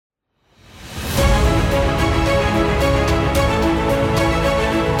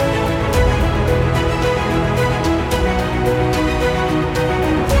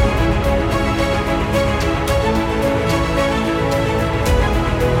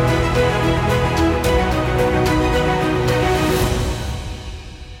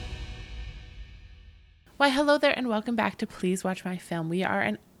Hello there, and welcome back to Please Watch My Film.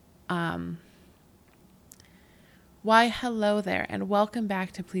 Hello there, and welcome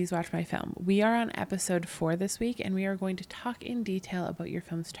back to Please Watch My Film. We are on episode 4 this week, and we are going to talk in detail about your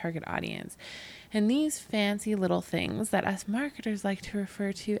film's target audience and these fancy little things that us marketers like to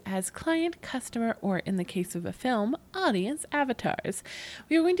refer to as client, customer, or in the case of a film, audience avatars.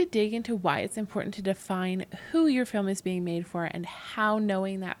 We are going to dig into why it's important to define who your film is being made for and how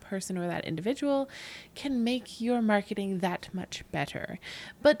knowing that person or that individual can make your marketing that much better.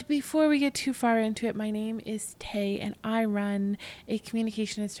 But before we get too far into it, my name is Tay, and I run a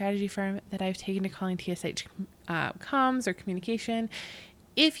communication and strategy firm that I've taken to calling TSH comms or communication.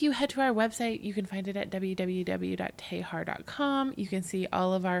 If you head to our website, you can find it at www.tayhar.com. You can see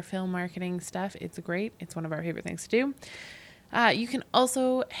all of our film marketing stuff. It's great. It's one of our favorite things to do. You can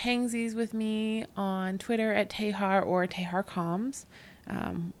also hangsies with me on Twitter at Tayhar or Tayhar Comms,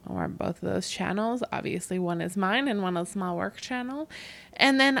 or both of those channels. Obviously, one is mine and one is my work channel.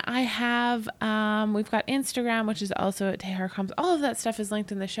 And then I have, we've got Instagram, which is also at Tayhar Comms. All of that stuff is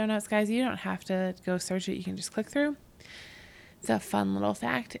linked in the show notes, guys. You don't have to go search it. You can just click through. It's a fun little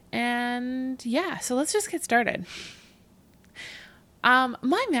fact. And yeah, so let's just get started.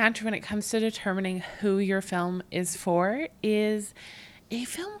 My mantra when it comes to determining who your film is for is a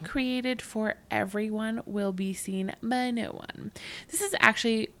film created for everyone will be seen by no one. This is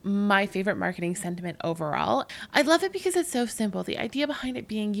actually my favorite marketing sentiment overall. I love it because it's so simple. The idea behind it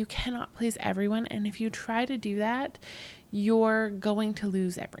being you cannot please everyone, and if you try to do that, you're going to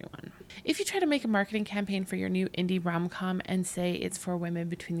lose everyone. If you try to make a marketing campaign for your new indie rom-com and say it's for women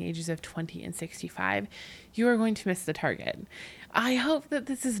between the ages of 20 and 65, you are going to miss the target. I hope that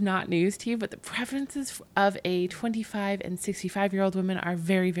this is not news to you, but the preferences of a 25 and 65-year-old women are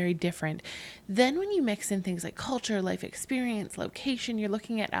very, very different. Then when you mix in things like culture, life experience, location, you're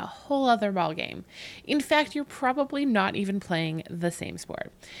looking at a whole other ballgame. In fact, you're probably not even playing the same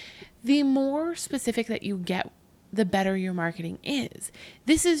sport. The more specific that you get, the better your marketing is.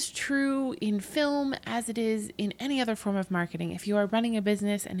 This is true in film as it is in any other form of marketing. If you are running a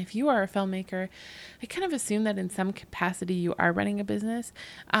business and if you are a filmmaker, I kind of assume that in some capacity you are running a business.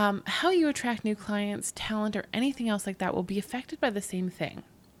 How you attract new clients, talent, or anything else like that will be affected by the same thing.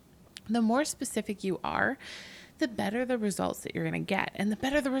 The more specific you are, the better the results that you're going to get. And the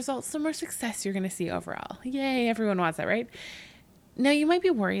better the results, the more success you're going to see overall. Yay, everyone wants that, right? Now, you might be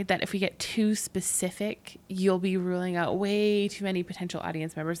worried that if we get too specific, you'll be ruling out way too many potential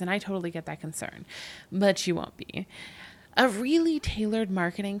audience members, and I totally get that concern, but you won't be. A really tailored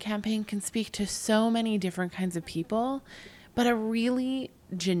marketing campaign can speak to so many different kinds of people, but a really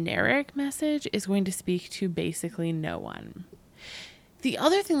generic message is going to speak to basically no one. The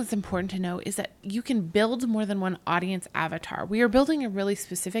other thing that's important to know is that you can build more than one audience avatar. We are building a really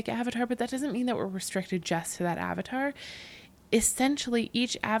specific avatar, but that doesn't mean that we're restricted just to that avatar. Essentially,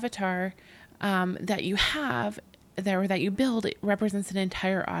 each avatar that you have there or that you build, it represents an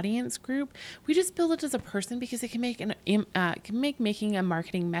entire audience group. We just build it as a person because it can make making a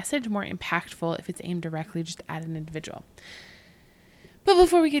marketing message more impactful if it's aimed directly just at an individual. But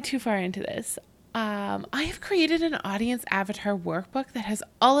before we get too far into this, I have created an audience avatar workbook that has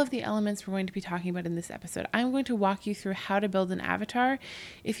all of the elements we're going to be talking about in this episode. I'm going to walk you through how to build an avatar.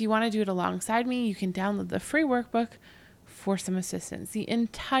 If you want to do it alongside me, you can download the free workbook for some assistance. The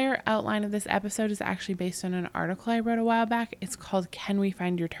entire outline of this episode is actually based on an article I wrote a while back. It's called Can We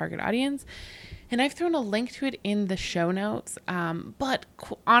Find Your Target Audience? And I've thrown a link to it in the show notes. But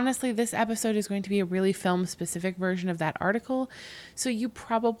honestly, this episode is going to be a really film-specific version of that article, so you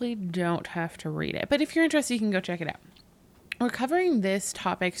probably don't have to read it. But if you're interested, you can go check it out. We're covering this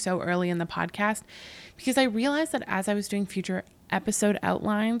topic so early in the podcast because I realized that as I was doing future episode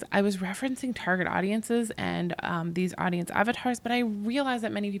outlines, I was referencing target audiences and these audience avatars, but I realized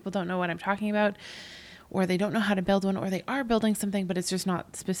that many people don't know what I'm talking about, or they don't know how to build one, or they are building something, but it's just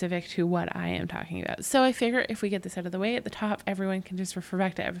not specific to what I am talking about. So I figure if we get this out of the way at the top, everyone can just refer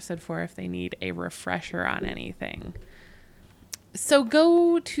back to episode 4 if they need a refresher on anything. So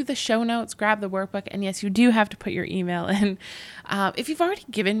go to the show notes, grab the workbook, and yes, you do have to put your email in. If you've already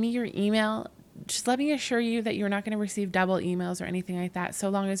given me your email, just let me assure you that you're not going to receive double emails or anything like that. So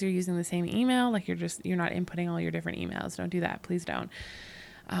long as you're using the same email, like you're not inputting all your different emails. Don't do that. Please don't.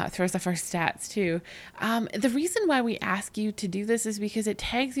 Throws off our stats too. The reason why we ask you to do this is because it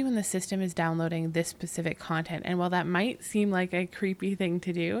tags you when the system is downloading this specific content. And while that might seem like a creepy thing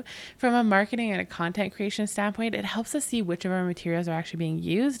to do, from a marketing and a content creation standpoint, it helps us see which of our materials are actually being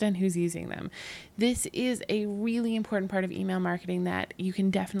used and who's using them. This is a really important part of email marketing that you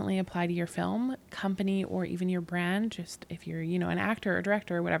can definitely apply to your film, company, or even your brand, just if you're, an actor or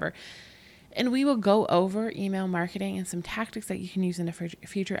director or whatever. And we will go over email marketing and some tactics that you can use in a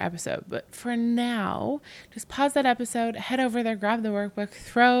future episode. But for now, just pause that episode, head over there, grab the workbook,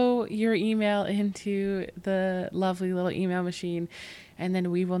 throw your email into the lovely little email machine, and then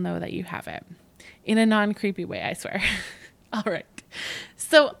we will know that you have it. In a non-creepy way, I swear. All right.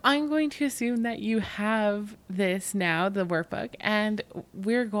 So I'm going to assume that you have this now, the workbook, and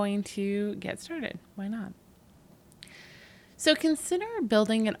we're going to get started. Why not? So consider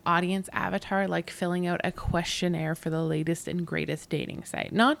building an audience avatar like filling out a questionnaire for the latest and greatest dating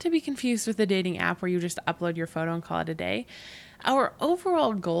site. Not to be confused with the dating app where you just upload your photo and call it a day. Our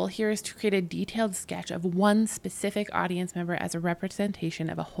overall goal here is to create a detailed sketch of one specific audience member as a representation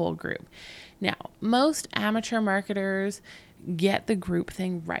of a whole group. Now, most amateur marketers get the group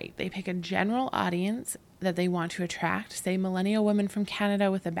thing right. They pick a general audience that they want to attract, say millennial women from Canada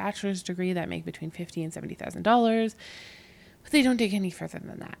with a bachelor's degree that make between $50,000 and $70,000. But they don't dig any further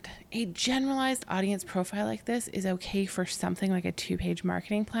than that. A generalized audience profile like this is okay for something like a 2-page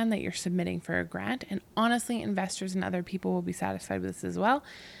marketing plan that you're submitting for a grant. And honestly, investors and other people will be satisfied with this as well.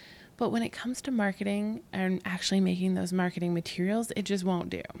 But when it comes to marketing and actually making those marketing materials, it just won't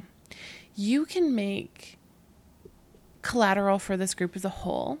do. You can make collateral for this group as a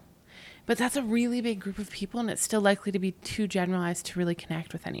whole, but that's a really big group of people and it's still likely to be too generalized to really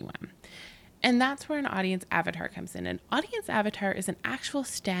connect with anyone. And that's where an audience avatar comes in. An audience avatar is an actual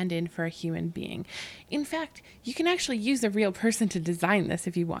stand-in for a human being. In fact, you can actually use a real person to design this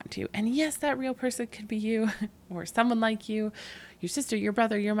if you want to. And yes, that real person could be you or someone like you, your sister, your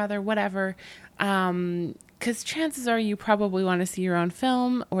brother, your mother, whatever. Because chances are you probably want to see your own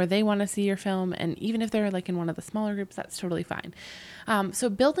film or they want to see your film. And even if they're like in one of the smaller groups, that's totally fine. So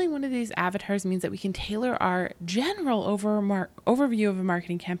building one of these avatars means that we can tailor our general overview of a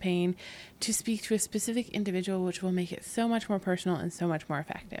marketing campaign to speak to a specific individual, which will make it so much more personal and so much more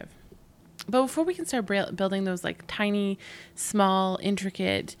effective. But before we can start building those like tiny, small,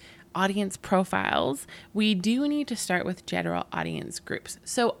 intricate audience profiles, we do need to start with general audience groups.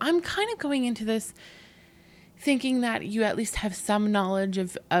 So I'm kind of going into this thinking that you at least have some knowledge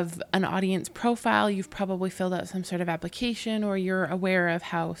of an audience profile. You've probably filled out some sort of application or you're aware of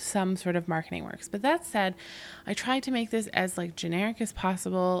how some sort of marketing works. But that said, I tried to make this as like generic as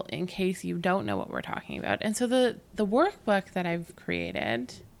possible in case you don't know what we're talking about. And so the workbook that I've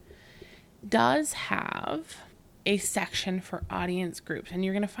created does have a section for audience groups. And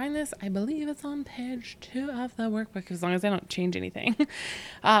you're going to find this, I believe it's on page 2 of the workbook, as long as I don't change anything.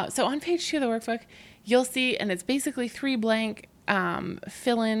 So on page 2 of the workbook, you'll see, and it's basically 3 blank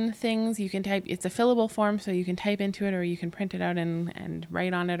fill-in things. You can type, it's a fillable form, so you can type into it or you can print it out and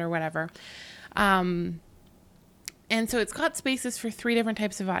write on it or whatever. And so it's got spaces for 3 different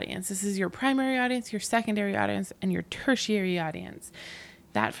types of audience. This is your primary audience, your secondary audience, and your tertiary audience.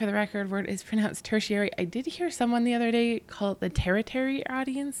 That, for the record, word is pronounced tertiary. I did hear someone the other day call it the tertiary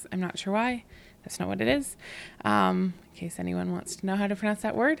audience. I'm not sure why. That's not what it is. In case anyone wants to know how to pronounce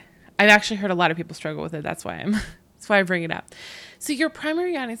that word. I've actually heard a lot of people struggle with it. That's why I bring it up. So your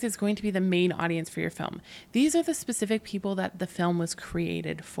primary audience is going to be the main audience for your film. These are the specific people that the film was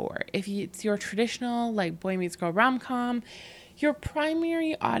created for. If it's your traditional, like Boy Meets Girl rom-com, your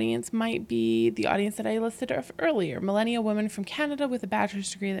primary audience might be the audience that I listed earlier, millennial women from Canada with a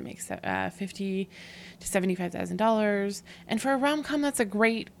bachelor's degree that makes $50,000 to $75,000. And for a rom-com, that's a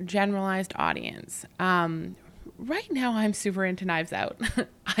great generalized audience. Right now, I'm super into Knives Out.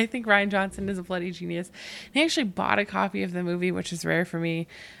 I think Rian Johnson is a bloody genius. I actually bought a copy of the movie, which is rare for me.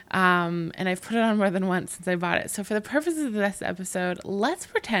 And I've put it on more than once since I bought it. So for the purposes of this episode, let's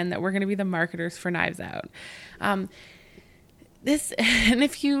pretend that we're going to be the marketers for Knives Out. And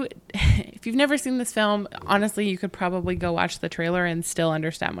if you've never seen this film, honestly, you could probably go watch the trailer and still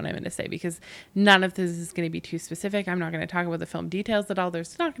understand what I'm going to say, because none of this is going to be too specific. I'm not going to talk about the film details at all.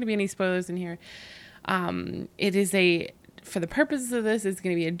 There's not going to be any spoilers in here. For the purposes of this, it's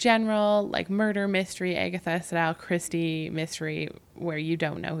going to be a general, like, murder mystery, Agatha style Christie mystery where you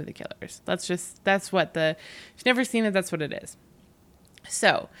don't know who the killer is. If you've never seen it, that's what it is.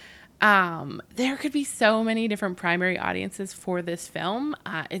 So, there could be so many different primary audiences for this film.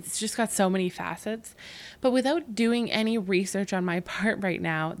 It's just got so many facets. But without doing any research on my part right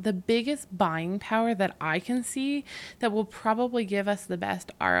now, the biggest buying power that I can see that will probably give us the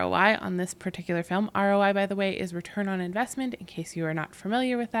best ROI on this particular film. ROI, by the way, is return on investment. In case you are not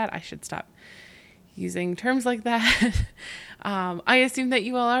familiar with that, I should stop using terms like that. I assume that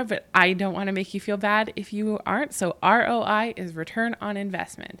you all are, but I don't want to make you feel bad if you aren't. So ROI is return on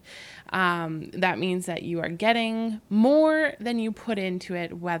investment. That means that you are getting more than you put into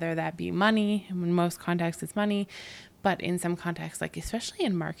it, whether that be money. In most contexts, it's money. but in some contexts, like especially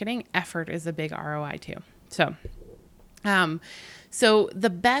in marketing, effort is a big ROI too. So the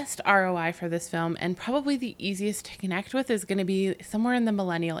best ROI for this film, and probably the easiest to connect with, is going to be somewhere in the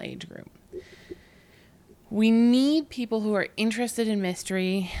millennial age group. We need people who are interested in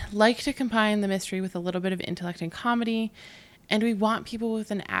mystery, like to combine the mystery with a little bit of intellect and comedy, and we want people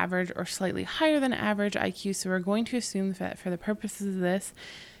with an average or slightly higher than average IQ. So we're going to assume that for the purposes of this,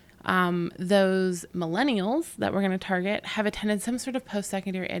 those millennials that we're going to target have attended some sort of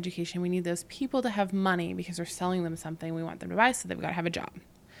post-secondary education. We need those people to have money because we're selling them something we want them to buy, so they've got to have a job.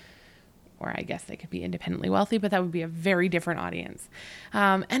 Or I guess they could be independently wealthy, but that would be a very different audience.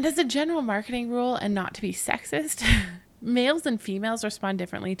 And as a general marketing rule, and not to be sexist, males and females respond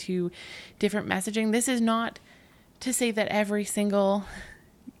differently to different messaging. This is not to say that every single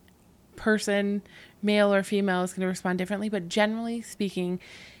person, male or female, is going to respond differently, but generally speaking,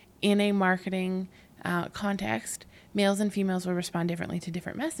 in a marketing context, males and females will respond differently to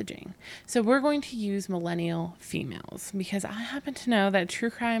different messaging. So we're going to use millennial females because I happen to know that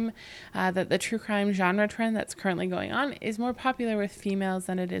the true crime genre trend that's currently going on is more popular with females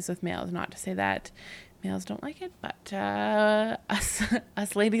than it is with males. Not to say that males don't like it, but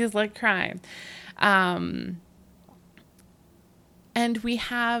us ladies like crime. And we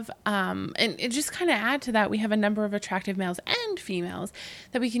have, and it just kind of add to that, we have a number of attractive males and females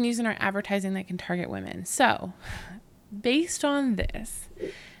that we can use in our advertising that can target women. So based on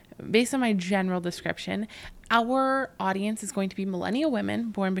my general description, our audience is going to be millennial women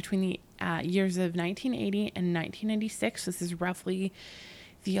born between the years of 1980 and 1996. This is roughly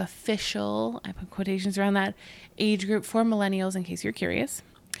the official, I put quotations around that, age group for millennials in case you're curious,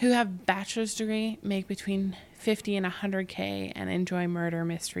 who have bachelor's degree, make between 50 and 100K, and enjoy murder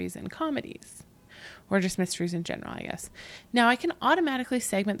mysteries and comedies, or just mysteries in general, I guess. Now, I can automatically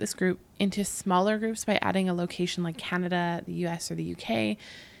segment this group into smaller groups by adding a location like Canada, the US, or the UK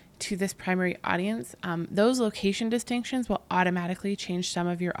to this primary audience. Those location distinctions will automatically change some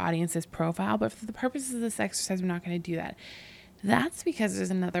of your audience's profile, but for the purposes of this exercise, we're not going to do that. That's because there's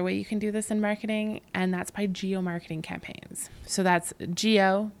another way you can do this in marketing, and that's by geo-marketing campaigns. So that's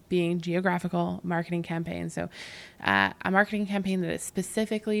geo being geographical marketing campaign. So a marketing campaign that is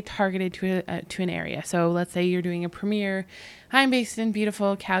specifically targeted to an area. So let's say you're doing a premiere. I'm based in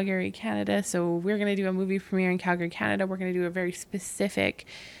beautiful Calgary, Canada. So we're going to do a movie premiere in Calgary, Canada. We're going to do a very specific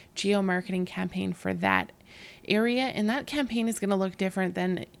geo-marketing campaign for that area. And that campaign is going to look different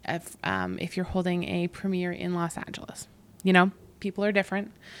than if you're holding a premiere in Los Angeles. You know, people are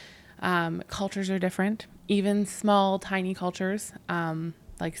different. Cultures are different. Even small, tiny cultures,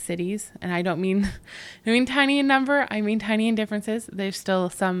 like cities. And I don't mean tiny in number. I mean tiny in differences. There's still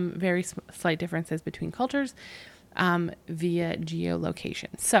some very slight differences between cultures via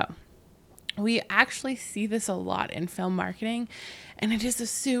geolocation. So we actually see this a lot in film marketing, and it is a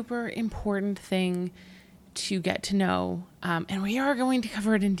super important thing to get to know. And we are going to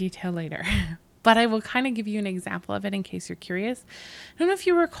cover it in detail later. But I will kind of give you an example of it in case you're curious. I don't know if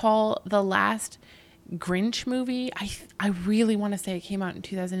you recall the last Grinch movie. I really want to say it came out in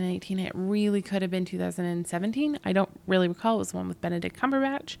 2018. It really could have been 2017. I don't really recall. It was the one with Benedict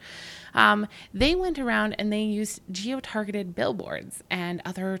Cumberbatch. They went around and they used geo-targeted billboards and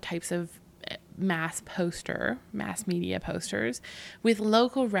other types of mass media posters with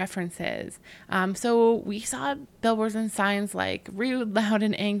local references. So we saw billboards and signs like rude, loud,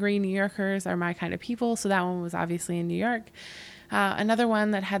 and angry New Yorkers are my kind of people. So that one was obviously in New York. Another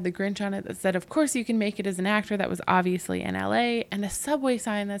one that had the Grinch on it that said, of course you can make it as an actor. That was obviously in LA. And a subway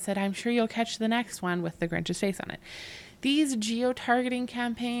sign that said, I'm sure you'll catch the next one, with the Grinch's face on it. These geo-targeting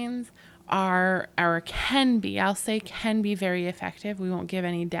campaigns can be very effective. We won't give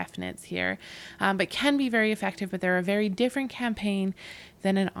any definites here, but can be very effective, but they're a very different campaign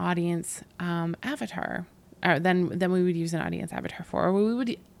than an audience avatar, or than we would use an audience avatar for, or we would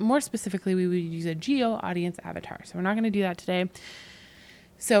use a geo audience avatar. So we're not going to do that today.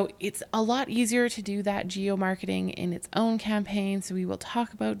 So it's a lot easier to do that geo marketing in its own campaign. So we will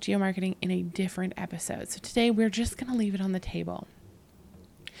talk about geo marketing in a different episode. So today we're just going to leave it on the table.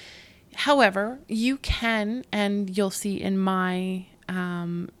 However, you can, and you'll see in my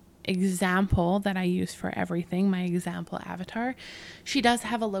example that I use for everything, my example avatar, she does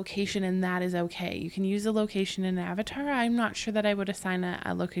have a location, and that is okay. You can use a location in an avatar. I'm not sure that I would assign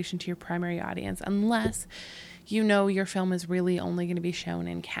a location to your primary audience unless you know your film is really only going to be shown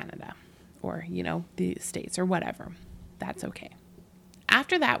in Canada or, the States or whatever. That's okay.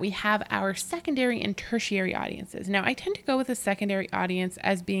 After that, we have our secondary and tertiary audiences. Now, I tend to go with a secondary audience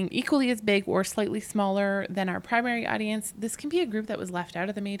as being equally as big or slightly smaller than our primary audience. This can be a group that was left out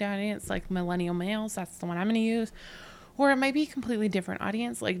of the main audience, like millennial males. That's the one I'm going to use. Or it might be a completely different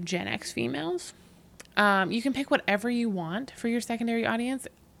audience, like Gen X females. You can pick whatever you want for your secondary audience,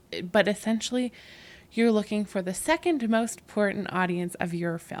 but essentially you're looking for the second most important audience of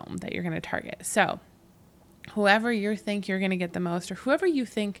your film that you're going to target. So whoever you think you're going to get the most, or whoever you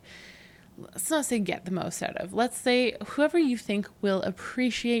think, let's not say get the most out of, let's say whoever you think will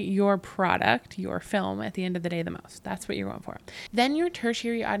appreciate your product, your film at the end of the day the most. That's what you're going for. Then your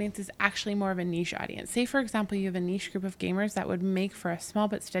tertiary audience is actually more of a niche audience. Say, for example, you have a niche group of gamers that would make for a small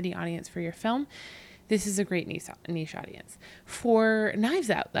but steady audience for your film. This is a great niche audience. For Knives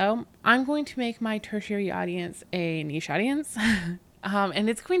Out, though, I'm going to make my tertiary audience a niche audience. And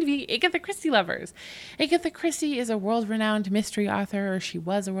it's going to be Agatha Christie lovers. Agatha Christie is a world-renowned mystery author, or she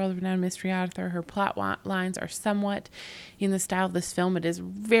was a world-renowned mystery author. Her plot lines are somewhat in the style of this film. It is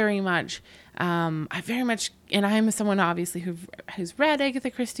very much, and I'm someone obviously who's read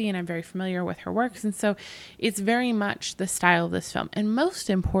Agatha Christie, and I'm very familiar with her works, and so it's very much the style of this film. And most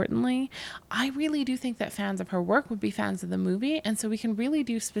importantly, I really do think that fans of her work would be fans of the movie, and so we can really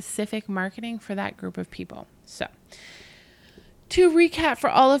do specific marketing for that group of people. So, to recap for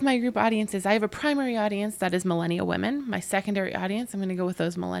all of my group audiences, I have a primary audience that is millennial women. My secondary audience, I'm going to go with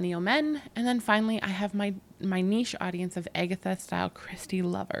those millennial men. And then finally, I have my niche audience of Agatha-style Christie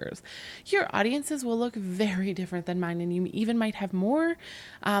lovers. Your audiences will look very different than mine, and you even might have more.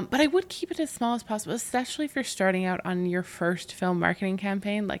 But I would keep it as small as possible, especially if you're starting out on your first film marketing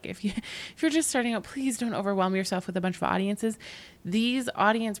campaign. Like if you're just starting out, please don't overwhelm yourself with a bunch of audiences. These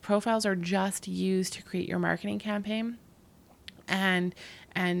audience profiles are just used to create your marketing campaign. And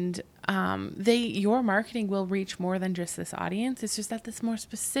your marketing will reach more than just this audience. It's just that the more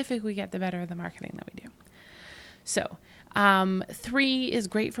specific we get, the better the marketing that we do. So 3 is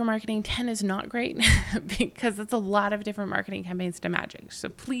great for marketing. 10 is not great because it's a lot of different marketing campaigns to magic. So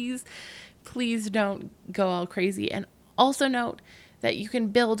please don't go all crazy. And also note that you can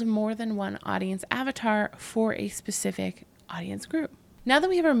build more than one audience avatar for a specific audience group. Now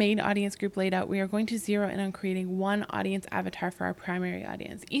that we have our main audience group laid out, we are going to zero in on creating one audience avatar for our primary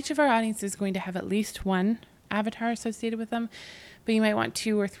audience. Each of our audiences is going to have at least one avatar associated with them, but you might want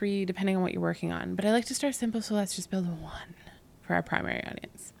 2 or 3 depending on what you're working on. But I like to start simple, so let's just build one for our primary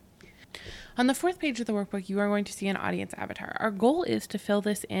audience. On the 4th page of the workbook, you are going to see an audience avatar. Our goal is to fill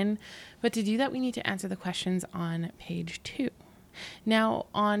this in, but to do that, we need to answer the questions on page 2. Now,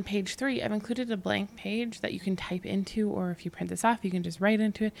 on page 3, I've included a blank page that you can type into, or if you print this off, you can just write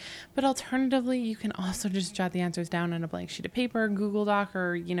into it. But alternatively, you can also just jot the answers down on a blank sheet of paper, Google Doc,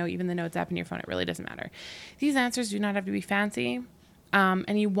 or, even the notes app in your phone. It really doesn't matter. These answers do not have to be fancy.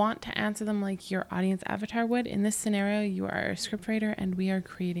 And you want to answer them like your audience avatar would. In this scenario, you are a scriptwriter and we are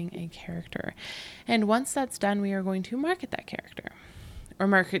creating a character. And once that's done, we are going to market that character. Or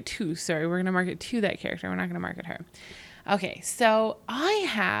market to, we're going to market to that character. We're not going to market her. Okay, so I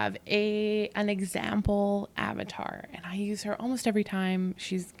have an example avatar, and I use her almost every time.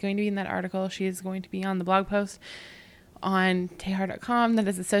 She's going to be in that article. She is going to be on the blog post on tehar.com that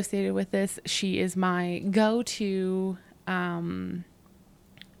is associated with this. She is my go-to client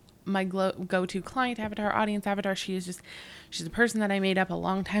avatar, audience avatar. She's a person that I made up a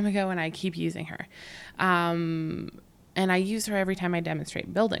long time ago, and I keep using her. And I use her every time I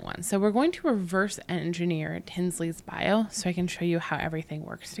demonstrate building one. So we're going to reverse engineer Tinsley's bio so I can show you how everything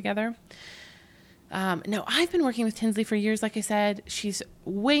works together. Now, I've been working with Tinsley for years. Like I said, she's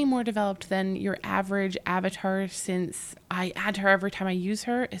way more developed than your average avatar since I add her every time I use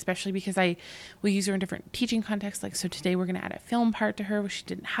her, especially because I will use her in different teaching contexts. Like, so today we're going to add a film part to her, where she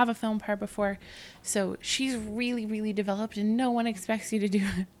didn't have a film part before. So she's really, really developed, and no one expects you to do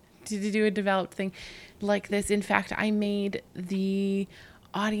a developed thing like this. In fact, I made the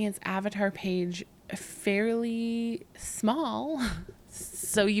audience avatar page fairly small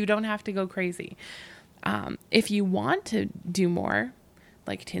so you don't have to go crazy. If you want to do more,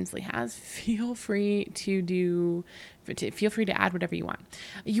 like Tinsley has, feel free to add whatever you want.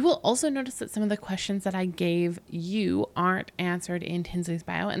 You will also notice that some of the questions that I gave you aren't answered in Tinsley's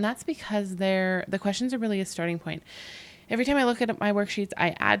bio, and that's because the questions are really a starting point. Every time I look at my worksheets,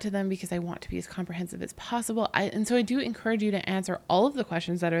 I add to them because I want to be as comprehensive as possible. And so I do encourage you to answer all of the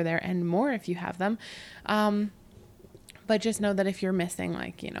questions that are there and more if you have them. But just know that if you're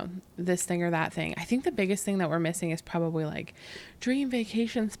missing this thing or that thing, I think the biggest thing that we're missing is probably like dream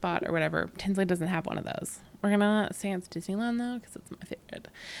vacation spot or whatever. Tinsley doesn't have one of those. We're gonna say it's Disneyland though, because it's my favorite.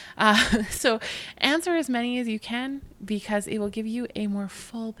 So answer as many as you can because it will give you a more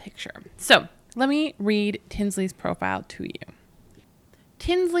full picture. So let me read Tinsley's profile to you.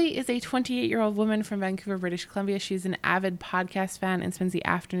 Tinsley is a 28-year-old woman from Vancouver, British Columbia. She's an avid podcast fan and spends the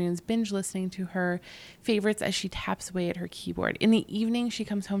afternoons binge listening to her favorites as she taps away at her keyboard. In the evening, she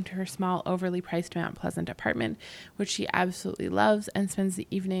comes home to her small, overly priced Mount Pleasant apartment, which she absolutely loves, and spends the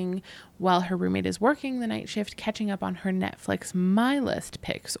evening while her roommate is working the night shift, catching up on her Netflix My List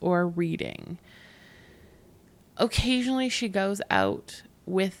picks or reading. Occasionally, she goes out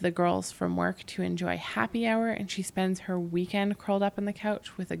with the girls from work to enjoy happy hour, and she spends her weekend curled up on the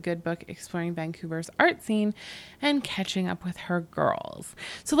couch with a good book exploring Vancouver's art scene and catching up with her girls.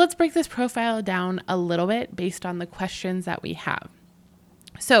 So let's break this profile down a little bit based on the questions that we have.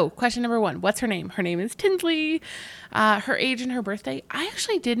 So question number 1, what's her name? Her name is Tinsley. Her age and her birthday. I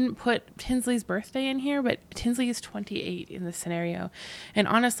actually didn't put Tinsley's birthday in here, but Tinsley is 28 in this scenario. And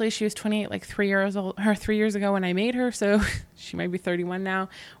honestly, she was 28 like 3 years ago when I made her. So she might be 31 now.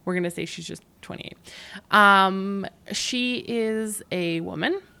 We're going to say she's just 28. She is a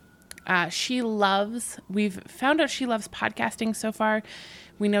woman. We've found out she loves podcasting so far.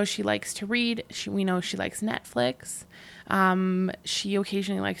 We know she likes to read. We know she likes Netflix. She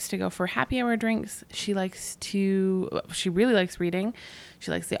occasionally likes to go for happy hour drinks. She really likes reading.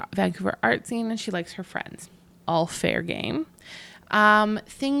 She likes the Vancouver art scene, and she likes her friends. All fair game.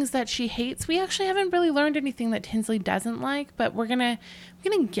 Things that she hates. We actually haven't really learned anything that Tinsley doesn't like, but we're gonna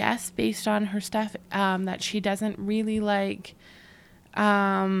guess based on her stuff, that she doesn't really like,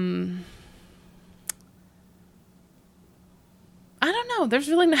 I don't know. There's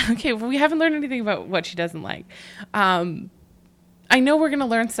really not, okay, we haven't learned anything about what she doesn't like. I know we're going to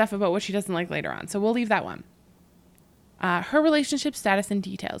learn stuff about what she doesn't like later on, so we'll leave that one. Her relationship status and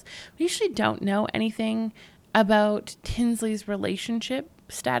details. We usually don't know anything about Tinsley's relationship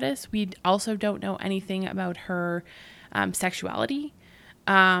status. We also don't know anything about her sexuality.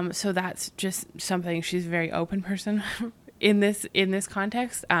 So that's just something, she's a very open person. In this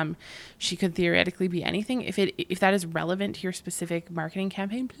context, she could theoretically be anything. If that is relevant to your specific marketing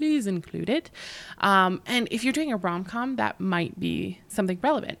campaign, please include it. And if you're doing a rom-com, that might be something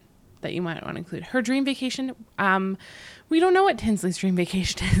relevant that you might want to include. Her dream vacation, we don't know what Tinsley's dream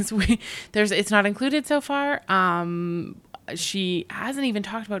vacation is. It's not included so far. She hasn't even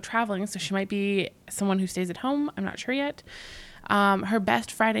talked about traveling, so she might be someone who stays at home. I'm not sure yet. Her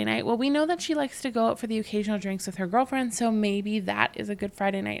best Friday night. Well, we know that she likes to go out for the occasional drinks with her girlfriend, so maybe that is a good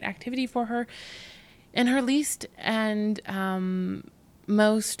Friday night activity for her. And her least and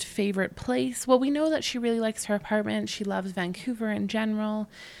most favorite place. Well, we know that she really likes her apartment. She loves Vancouver in general.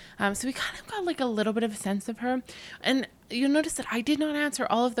 So we kind of got like a little bit of a sense of her. And you'll notice that I did not answer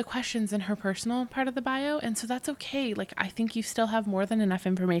all of the questions in her personal part of the bio. And so that's okay. Like, I think you still have more than enough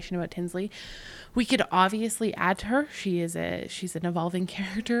information about Tinsley. We could obviously add to her. She's an evolving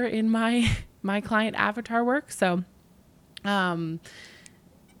character in my client avatar work. So, yeah,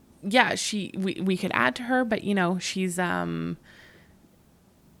 we could add to her, but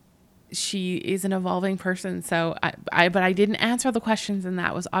she is an evolving person. So but I didn't answer all the questions, and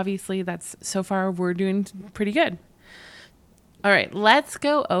that's so far we're doing pretty good. All right, let's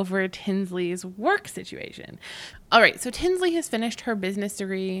go over Tinsley's work situation. All right, so Tinsley has finished her business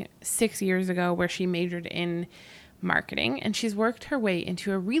degree 6 years ago, where she majored in marketing, and she's worked her way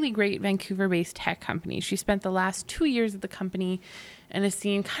into a really great Vancouver-based tech company. She spent the last 2 years at the company and has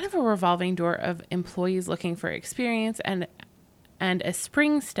seen kind of a revolving door of employees looking for experience and a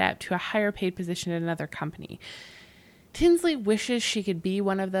spring step to a higher paid position at another company. Tinsley wishes she could be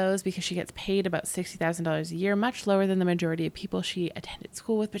one of those because she gets paid about $60,000 a year, much lower than the majority of people she attended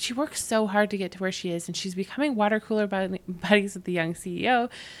school with, but she works so hard to get to where she is, and she's becoming water cooler buddies with the young CEO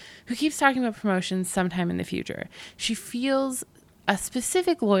who keeps talking about promotions sometime in the future. She feels a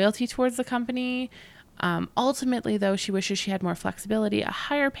specific loyalty towards the company. Ultimately, though, she wishes she had more flexibility, a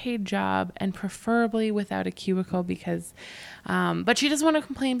higher paid job, and preferably without a cubicle but she doesn't want to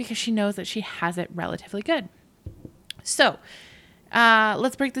complain because she knows that she has it relatively good. So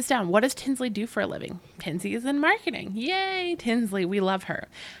let's break this down. What does Tinsley do for a living? Tinsley is in marketing. Yay, Tinsley. We love her.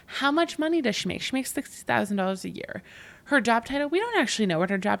 How much money does she make? She makes $60,000 a year. Her job title, we don't actually know what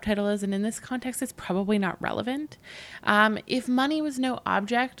her job title is, and in this context, it's probably not relevant. If money was no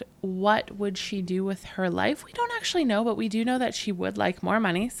object, what would she do with her life? We don't actually know, but we do know that she would like more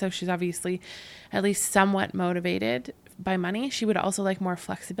money, so she's obviously at least somewhat motivated by money. She would also like more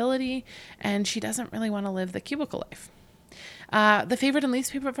flexibility, and she doesn't really want to live the cubicle life. The favorite and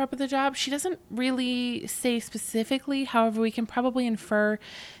least favorite part of the job, she doesn't really say specifically. However, we can probably infer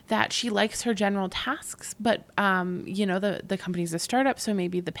that she likes her general tasks, but, the company's a startup, so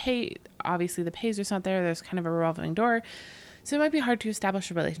maybe the pay is just not there. There's kind of a revolving door. So it might be hard to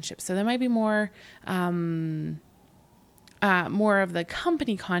establish a relationship. So there might be more of the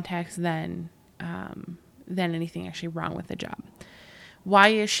company context than anything actually wrong with the job. Why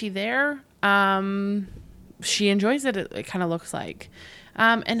is she there? She enjoys it. It kind of looks like.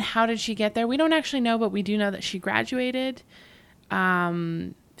 And how did she get there? We don't actually know, but we do know that she graduated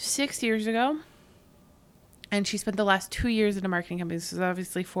 6 years ago. And she spent the last 2 years at a marketing company. So there's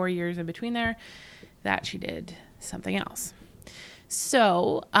obviously 4 years in between there that she did something else.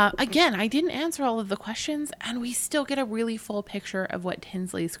 So, again, I didn't answer all of the questions, and we still get a really full picture of what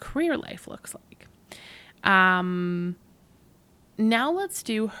Tinsley's career life looks like. Now let's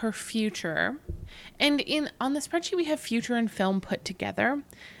do her future. And on the spreadsheet, we have future and film put together.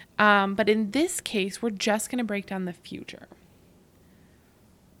 But in this case, we're just going to break down the future.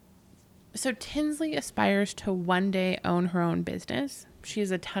 So Tinsley aspires to one day own her own business. She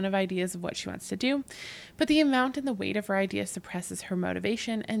has a ton of ideas of what she wants to do, but the amount and the weight of her ideas suppresses her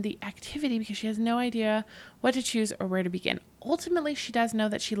motivation and the activity because she has no idea what to choose or where to begin. Ultimately, she does know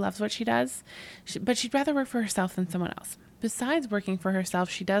that she loves what she does, but she'd rather work for herself than someone else. Besides working for herself,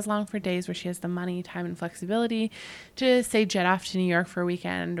 she does long for days where she has the money, time, and flexibility to, say, jet off to New York for a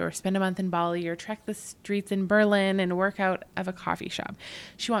weekend or spend a month in Bali or trek the streets in Berlin and work out of a coffee shop.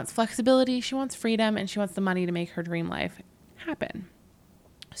 She wants flexibility, she wants freedom, and she wants the money to make her dream life happen.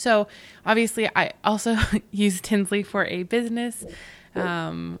 So obviously I also use Tinsley for a business,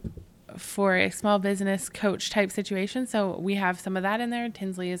 for a small business coach type situation. So we have some of that in there.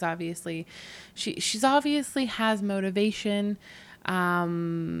 Tinsley is obviously, she's obviously has motivation,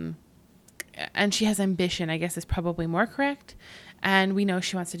 and she has ambition, I guess is probably more correct. And we know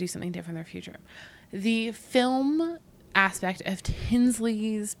she wants to do something different in the future. The film aspect of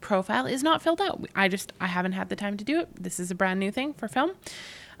Tinsley's profile is not filled out. I haven't had the time to do it. This is a brand new thing for film.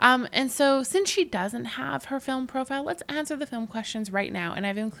 And so since she doesn't have her film profile, let's answer the film questions right now. And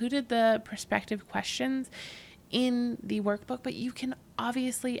I've included the prospective questions in the workbook, but you can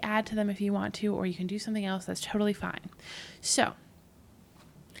obviously add to them if you want to, or you can do something else. That's totally fine. So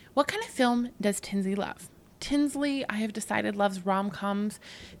what kind of film does Tinsley love? Tinsley, I have decided, loves rom-coms,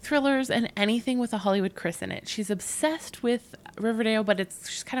 thrillers, and anything with a Hollywood Chris in it. She's obsessed with Riverdale, but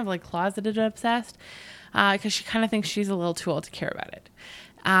she's kind of like closeted obsessed because she kind of thinks she's a little too old to care about it.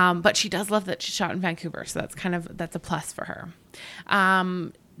 But she does love that she shot in Vancouver, so that's a plus for her.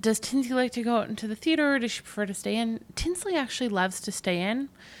 Does Tinsley like to go out into the theater, or does she prefer to stay in? Tinsley actually loves to stay in.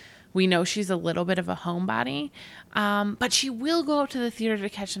 We know she's a little bit of a homebody, but she will go out to the theater to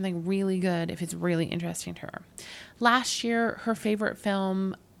catch something really good if it's really interesting to her. Last year, her favorite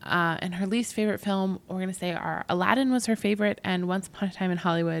film and her least favorite film, we're going to say, are Aladdin was her favorite, and Once Upon a Time in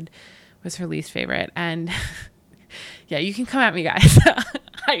Hollywood was her least favorite. And yeah, you can come at me, guys.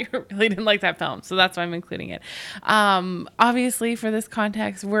 I really didn't like that film, so that's why I'm including it. Obviously, for this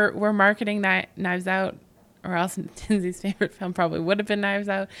context, we're marketing Knives Out, or else Tinsley's favorite film probably would have been Knives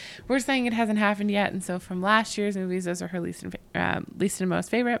Out. We're saying it hasn't happened yet, and so from last year's movies, those are her least and most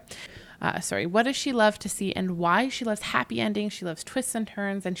favorite. What does she love to see and why? She loves happy endings, she loves twists and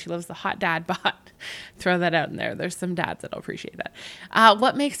turns, and she loves the hot dad bod. Throw that out in there. There's some dads that'll appreciate that.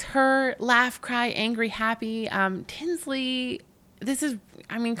 What makes her laugh, cry, angry, happy? Tinsley, this is,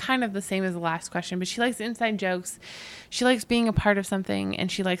 kind of the same as the last question, but she likes inside jokes. She likes being a part of something, and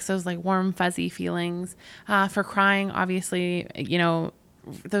she likes those like warm, fuzzy feelings. For crying, obviously,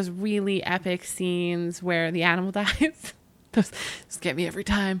 those really epic scenes where the animal dies. Those get me every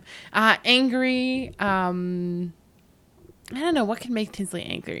time. Angry. I don't know what can make Tinsley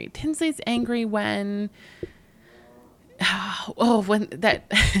angry. Tinsley's angry when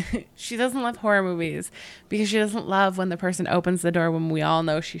she doesn't love horror movies because she doesn't love when the person opens the door when we all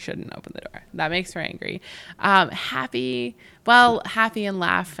know she shouldn't open the door. That makes her angry. Happy and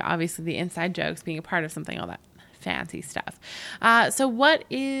laugh. Obviously, the inside jokes, being a part of something, all that fancy stuff. So what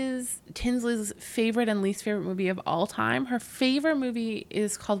is Tinsley's favorite and least favorite movie of all time? Her favorite movie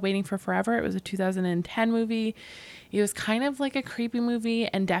is called Waiting for Forever. It was a 2010 movie. It was kind of like a creepy movie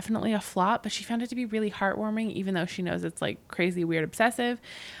and definitely a flop, but she found it to be really heartwarming, even though she knows it's like crazy, weird, obsessive.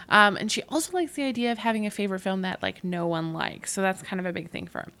 And she also likes the idea of having a favorite film that like no one likes. So that's kind of a big thing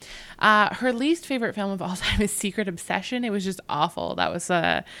for her. Her least favorite film of all time is Secret Obsession. It was just awful. I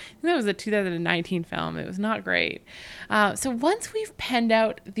think that was a 2019 film. It was not great. So once we've penned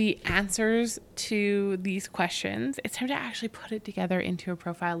out the answers to these questions, it's time to actually put it together into a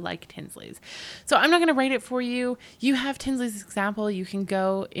profile like Tinsley's. So I'm not going to write it for you. You have Tinsley's example. You can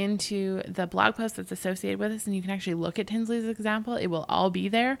go into the blog post that's associated with this, and you can actually look at Tinsley's example. It will all be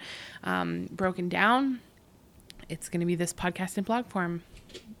there, broken down. It's going to be this podcast in blog form,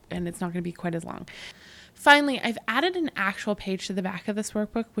 and it's not going to be quite as long. Finally, I've added an actual page to the back of this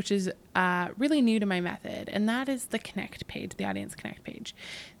workbook, which is really new to my method, and that is the Connect page, the Audience Connect page.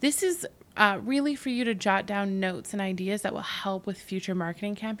 This is really for you to jot down notes and ideas that will help with future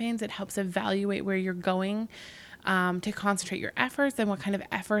marketing campaigns. It helps evaluate where you're going to concentrate your efforts and what kind of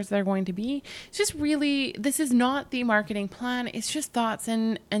efforts they're going to be. It's just really, this is not the marketing plan. It's just thoughts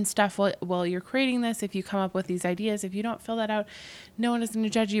and stuff while you're creating this. If you come up with these ideas, if you don't fill that out, no one is going to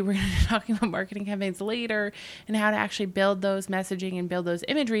judge you. We're going to be talking about marketing campaigns later and how to actually build those messaging and build those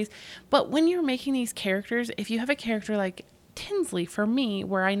imageries. But when you're making these characters, if you have a character like Tinsley, for me,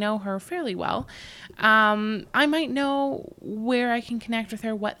 where I know her fairly well, I might know where I can connect with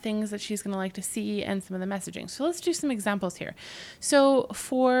her, what things that she's going to like to see, and some of the messaging. So let's do some examples here. So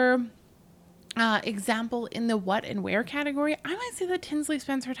for example, in the what and where category, I might say that Tinsley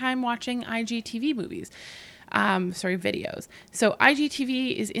spends her time watching IGTV videos. So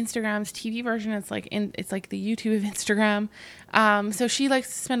IGTV is Instagram's TV version. It's like the YouTube of Instagram. So she likes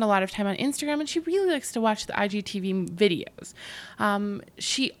to spend a lot of time on Instagram, and she really likes to watch the IGTV videos.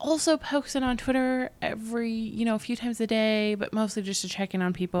 She also posts it on Twitter every, a few times a day, but mostly just to check in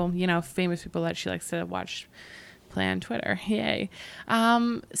on people, famous people that she likes to watch play on Twitter. Yay.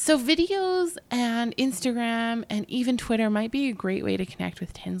 So videos and Instagram and even Twitter might be a great way to connect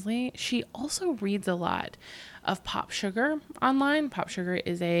with Tinsley. She also reads a lot of Pop Sugar online. Pop Sugar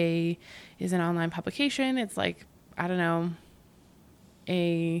is an online publication. It's like, I don't know,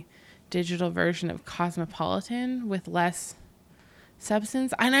 a digital version of Cosmopolitan with less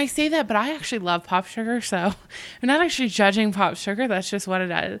substance. And I say that, but I actually love Pop Sugar, so I'm not actually judging Pop Sugar. That's just what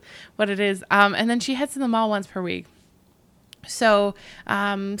it is. And then she heads to the mall once per week. So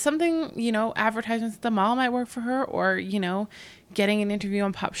something, advertisements at the mall might work for her, or, getting an interview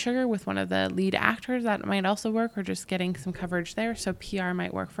on Pop Sugar with one of the lead actors, that might also work, or just getting some coverage there. So PR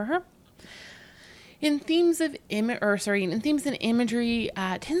might work for her. In themes and imagery,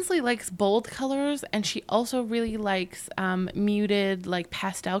 Tinsley likes bold colors, and she also really likes muted, like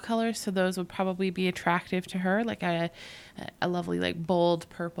pastel colors. So those would probably be attractive to her, like a lovely, like bold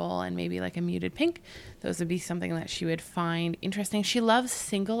purple and maybe like a muted pink. Those would be something that she would find interesting. She loves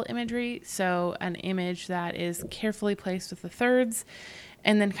single imagery, so an image that is carefully placed with the thirds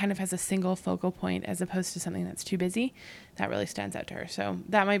and then kind of has a single focal point as opposed to something that's too busy. That really stands out to her. So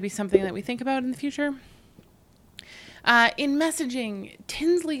that might be something that we think about in the future. In messaging,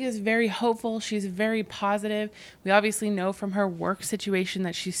 Tinsley is very hopeful. She's very positive. We obviously know from her work situation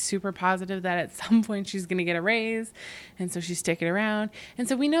that she's super positive that at some point she's going to get a raise. And so she's sticking around. And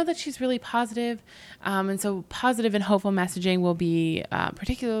so we know that she's really positive. And so positive and hopeful messaging will be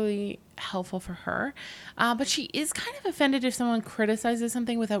particularly helpful for her. But she is kind of offended if someone criticizes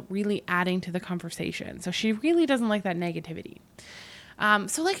something without really adding to the conversation. So she really doesn't like that negativity.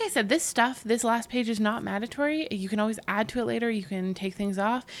 So like I said, this last page is not mandatory. You can always add to it later. You can take things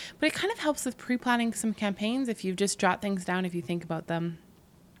off, but it kind of helps with pre-planning some campaigns if you just jot things down, if you think about them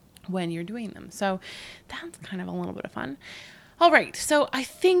when you're doing them. So that's kind of a little bit of fun. All right, so I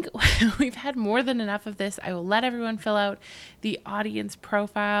think we've had more than enough of this. I will let everyone fill out the audience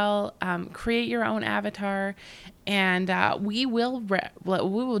profile, create your own avatar, and we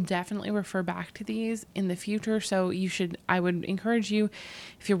will definitely refer back to these in the future. So I would encourage you,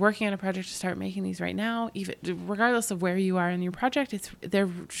 if you're working on a project, to start making these right now. Even regardless of where you are in your project, they're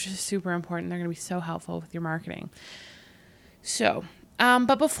just super important. They're going to be so helpful with your marketing. So.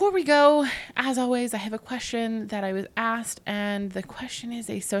 But before we go, as always, I have a question that I was asked, and the question is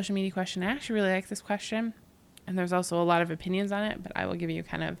a social media question. I actually really like this question, and there's also a lot of opinions on it, but I will give you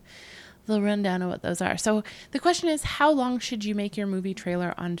kind of the rundown of what those are. So the question is, how long should you make your movie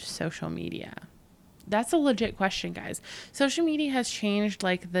trailer on social media? That's a legit question, guys. Social media has changed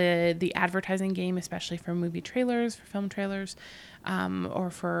like the advertising game, especially for movie trailers, for film trailers, or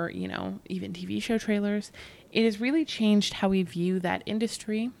for, even TV show trailers. It has really changed how we view that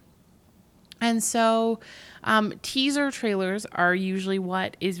industry. And so teaser trailers are usually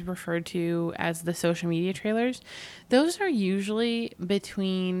what is referred to as the social media trailers. Those are usually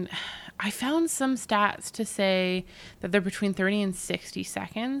I found some stats to say that they're between 30 and 60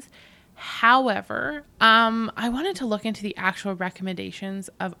 seconds. However, I wanted to look into the actual recommendations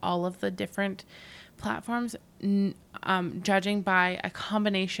of all of the different platforms, judging by a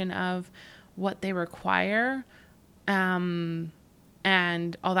combination of what they require,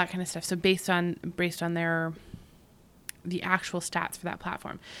 and all that kind of stuff. So based on the actual stats for that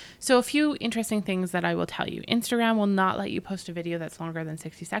platform. So a few interesting things that I will tell you. Instagram will not let you post a video that's longer than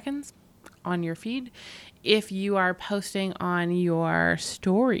 60 seconds on your feed. If you are posting on your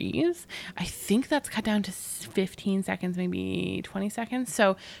stories, I think that's cut down to 15 seconds, maybe 20 seconds.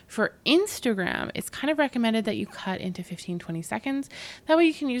 So for Instagram, it's kind of recommended that you cut into 15, 20 seconds. That way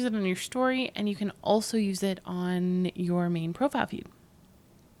you can use it on your story, and you can also use it on your main profile feed.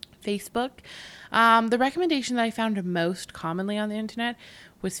 Facebook, the recommendation that I found most commonly on the internet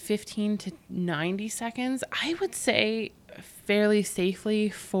was 15 to 90 seconds. I would say fairly safely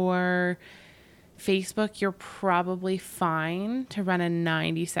for Facebook, you're probably fine to run a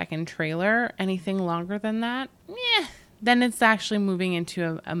 90-second trailer. Anything longer than that, then it's actually moving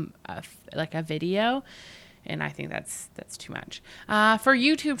into a video. And I think that's too much. For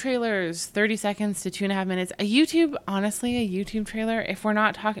YouTube trailers, 30 seconds to 2.5 minutes. A YouTube trailer, if we're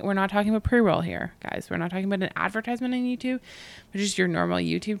not talking about pre-roll here, guys. We're not talking about an advertisement on YouTube, but just your normal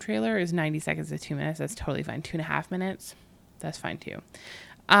YouTube trailer is 90 seconds to 2 minutes. That's totally fine. 2.5 minutes, that's fine too.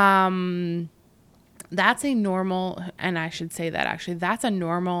 That's a normal, and I should say that actually, that's a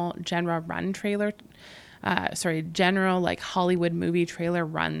normal genre run trailer. General like Hollywood movie trailer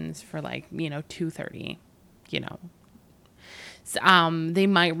runs for 2:30. They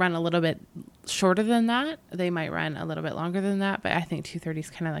might run a little bit shorter than that. They might run a little bit longer than that, but I think 2:30 is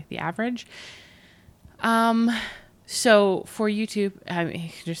kind of like the average. So for YouTube,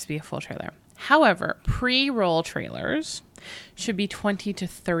 it could just be a full trailer. However, pre-roll trailers should be 20 to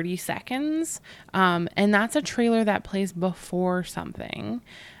 30 seconds. And that's a trailer that plays before something.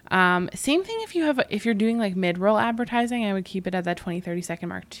 Same thing if you're doing like mid-roll advertising, I would keep it at that 20, 30 second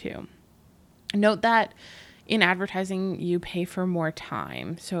mark too. Note that in advertising, you pay for more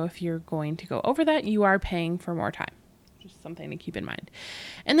time. So if you're going to go over that, you are paying for more time. Just something to keep in mind.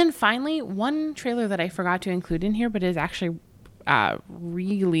 And then finally, one trailer that I forgot to include in here, but is actually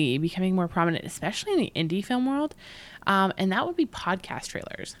really becoming more prominent, especially in the indie film world, and that would be podcast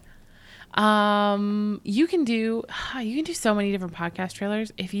trailers. You can do so many different podcast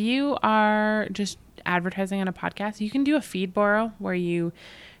trailers. If you are just advertising on a podcast, you can do a feed borrow where you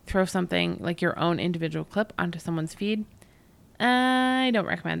throw something like your own individual clip onto someone's feed. I don't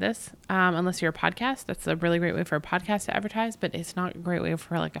recommend this unless you're a podcast. That's a really great way for a podcast to advertise, but it's not a great way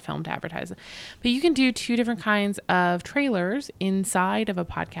for like a film to advertise. But you can do two different kinds of trailers inside of a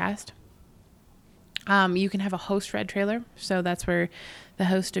podcast. You can have a host read trailer. So that's where the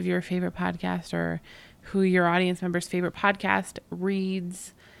host of your favorite podcast or who your audience member's favorite podcast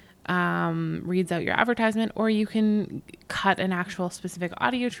reads out your advertisement, or you can cut an actual specific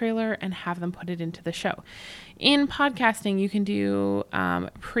audio trailer and have them put it into the show. In podcasting, you can do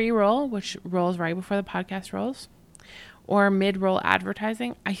pre-roll, which rolls right before the podcast rolls, or mid-roll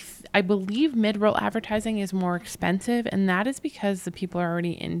advertising. I believe mid-roll advertising is more expensive, and that is because the people are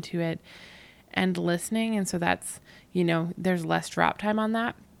already into it and listening, and so that's, there's less drop time on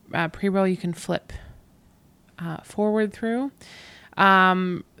that. Pre-roll you can flip forward through.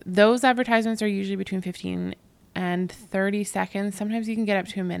 Those advertisements are usually between 15 and 30 seconds. Sometimes you can get up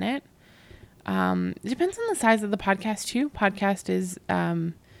to a minute. It depends on the size of the podcast too. Podcast is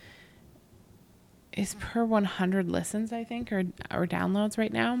per 100 listens, I think, or downloads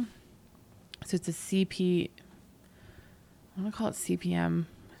right now. So it's I want to call it CPM.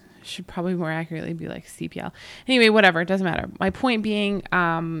 Should probably more accurately be like CPL. Anyway, whatever, it doesn't matter. My point being,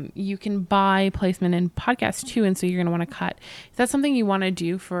 you can buy placement in podcasts too, and so you're going to want to cut. If that's something you want to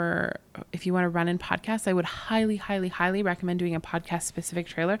do if you want to run in podcasts, I would highly, highly, highly recommend doing a podcast specific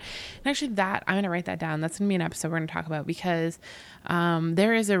trailer. And actually I'm going to write that down. That's going to be an episode we're going to talk about, because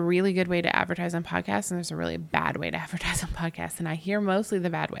there is a really good way to advertise on podcasts, and there's a really bad way to advertise on podcasts. And I hear mostly the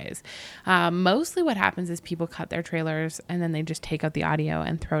bad ways. Mostly what happens is people cut their trailers and then they just take out the audio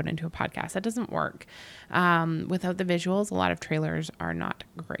and throw it into a podcast. That doesn't work. Without the visuals, a lot of trailers are not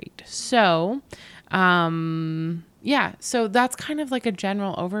great. So, so that's kind of like a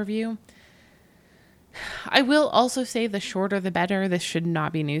general overview. I will also say the shorter the better. This should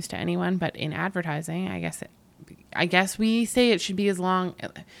not be news to anyone, but in advertising, I guess we say it should be as long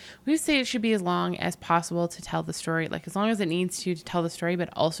as possible to tell the story, like as long as it needs to tell the story. But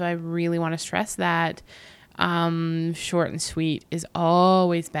also I really want to stress that short and sweet is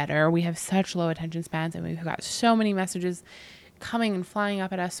always better. We have such low attention spans, and we've got so many messages coming and flying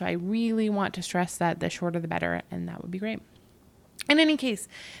up at us. So I really want to stress that the shorter the better, and that would be great. In any case,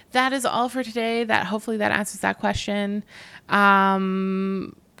 that is all for today. Hopefully that answers that question.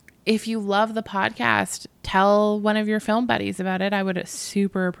 If you love the podcast, tell one of your film buddies about it. I would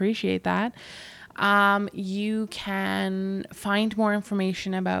super appreciate that. You can find more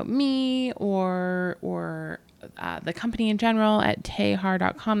information about me or the company in general at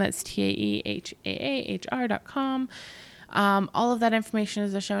taehar.com. That's TAEHAAHR.com. All of that information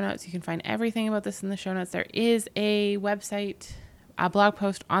is the show notes. You can find everything about this in the show notes. There is a website, a blog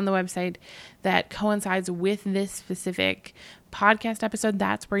post on the website that coincides with this specific podcast episode.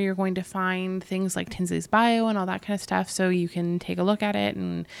 That's where you're going to find things like Tinsley's bio and all that kind of stuff. So you can take a look at it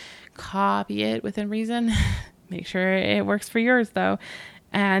and copy it within reason. Make sure it works for yours though.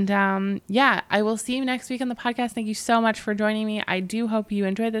 And I will see you next week on the podcast. Thank you so much for joining me. I do hope you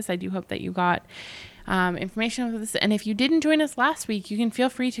enjoyed this. I do hope that you got information of this. And if you didn't join us last week, you can feel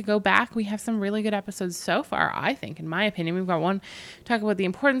free to go back. We have some really good episodes so far, I think, in my opinion. We've got one talk about the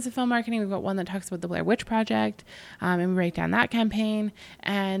importance of film marketing. We've got one that talks about the Blair Witch Project, and we break down that campaign.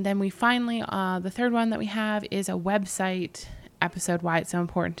 And then we finally, the third one that we have is a website episode, why it's so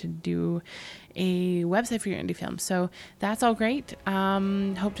important to do a website for your indie film. So that's all great.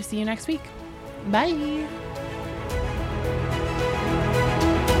 Hope to see you next week. Bye.